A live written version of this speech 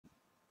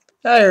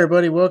Hi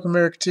everybody, welcome to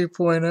Eric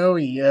 2.0.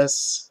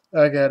 Yes,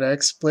 I got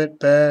XSplit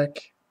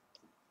back.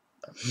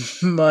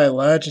 My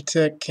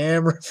Logitech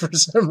camera for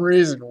some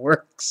reason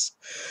works.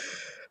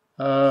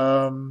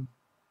 Um,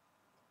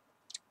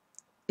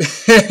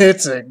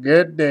 it's a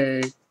good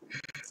day.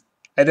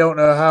 I don't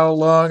know how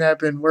long I've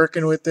been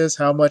working with this,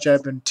 how much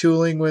I've been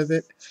tooling with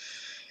it,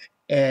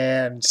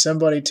 and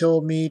somebody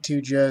told me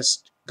to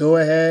just go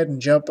ahead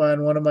and jump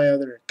on one of my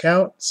other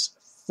accounts,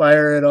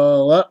 fire it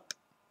all up,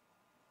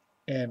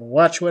 and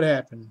watch what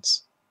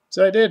happens.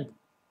 So I did.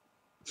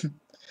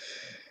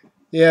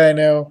 Yeah, I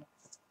know.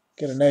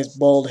 Got a nice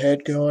bald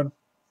head going.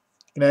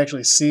 Can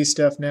actually see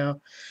stuff now.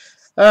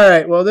 All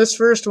right. Well, this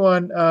first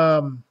one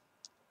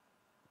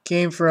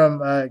came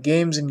from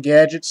Games and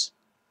Gadgets.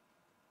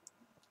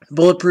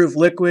 Bulletproof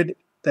liquid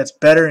that's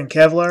better than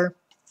Kevlar.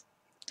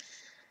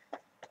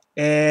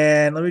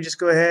 And let me just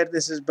go ahead.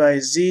 This is by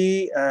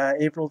Z,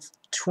 April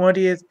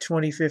 20th,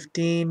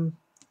 2015.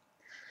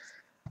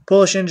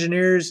 Polish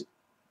engineers,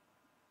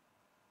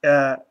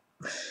 uh,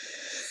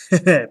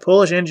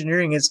 Polish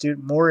Engineering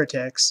Institute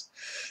Moratex,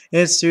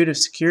 Institute of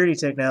Security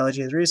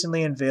Technology, has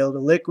recently unveiled a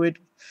liquid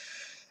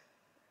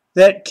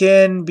that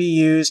can be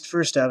used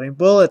for stopping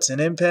bullets. In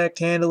impact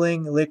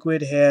handling,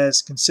 liquid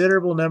has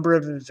considerable number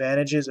of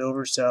advantages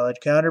over solid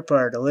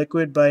counterpart. A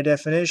liquid, by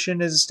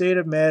definition, is a state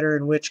of matter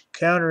in which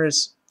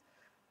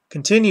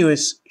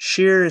continuous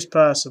shear is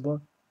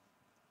possible,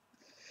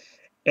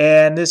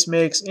 and this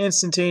makes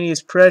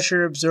instantaneous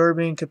pressure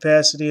absorbing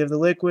capacity of the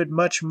liquid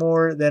much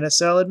more than a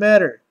solid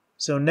matter.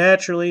 So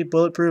naturally,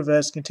 bulletproof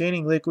vests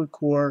containing liquid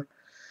core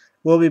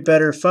will be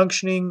better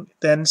functioning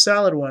than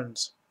solid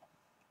ones.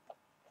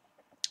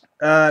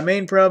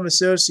 Main problem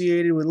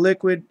associated with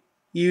liquid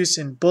use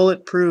in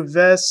bulletproof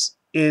vests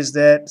is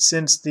that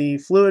since the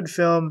fluid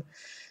film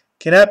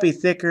cannot be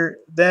thicker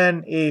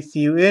than a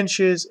few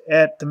inches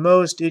at the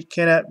most, it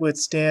cannot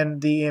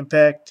withstand the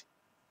impact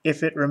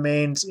if it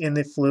remains in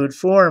the fluid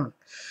form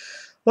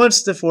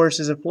once the force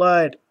is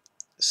applied.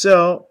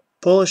 So,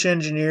 Polish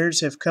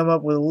engineers have come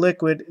up with a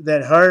liquid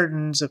that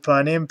hardens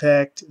upon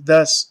impact,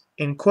 thus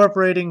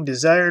incorporating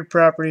desired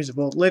properties of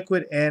both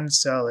liquid and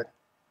solid.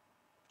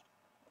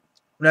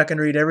 I'm not going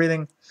to read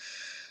everything.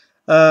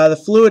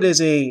 The fluid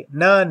is a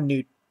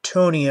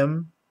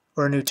non-Newtonian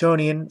or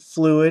Newtonian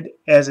fluid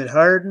as it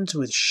hardens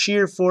with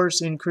shear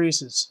force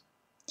increases.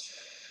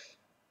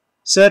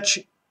 Such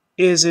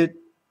is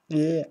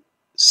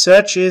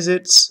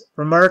its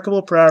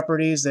remarkable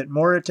properties that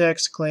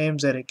Moratex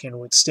claims that it can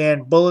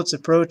withstand bullets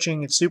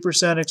approaching its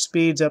supersonic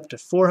speeds up to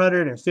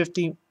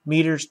 450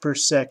 meters per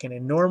second.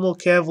 In normal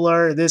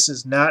Kevlar, this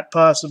is not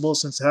possible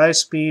since high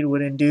speed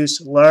would induce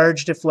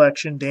large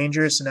deflection,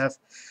 dangerous enough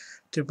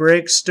to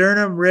break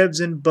sternum, ribs,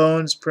 and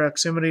bones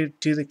proximity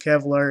to the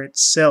Kevlar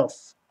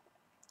itself.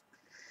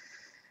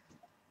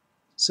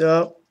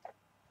 So,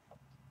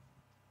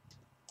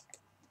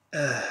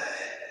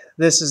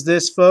 this is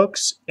this,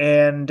 folks,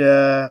 and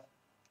have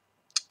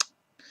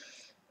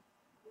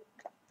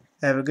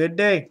a good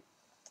day.